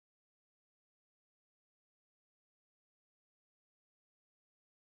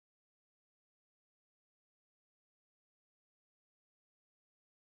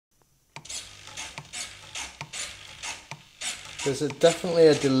There's definitely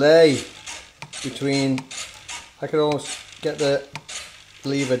a delay between, I could almost get the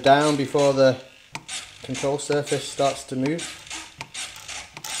lever down before the control surface starts to move.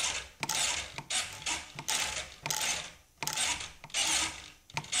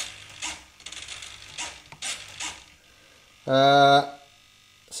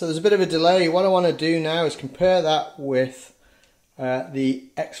 So there's a bit of a delay. What I want to do now is compare that with the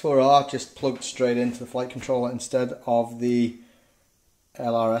X4R just plugged straight into the flight controller instead of the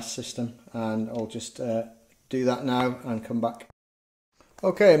ULRS system, and I'll just do that now and come back.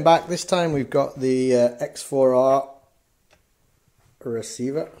 Okay, I'm back. This time we've got the X4R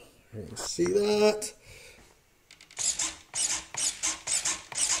receiver. You can see that.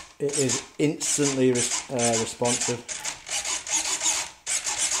 It is instantly responsive.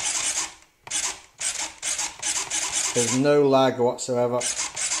 There's no lag whatsoever.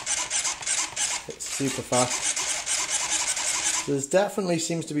 It's super fast. There's definitely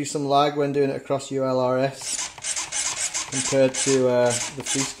seems to be some lag when doing it across ULRS compared to the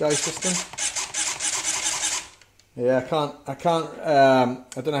FrSky system. Yeah, I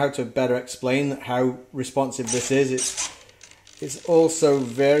don't know how to better explain how responsive this is. It's also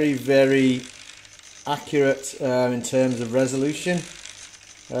very, very accurate in terms of resolution.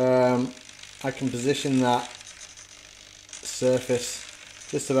 I can position that surface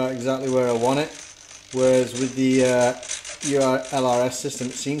just about exactly where I want it, whereas with the ULRS system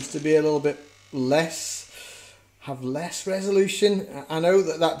it seems to be a little bit have less resolution. I know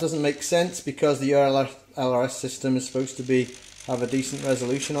that doesn't make sense because the ULRS system is supposed to have a decent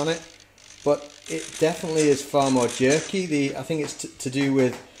resolution on it, but it definitely is far more jerky. I think it's to do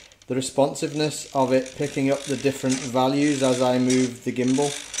with the responsiveness of it picking up the different values as I move the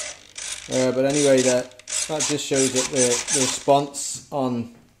gimbal. But anyway, that just shows that the response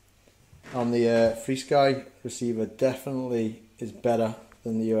on the FrSky receiver definitely is better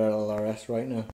than the ULRS right now.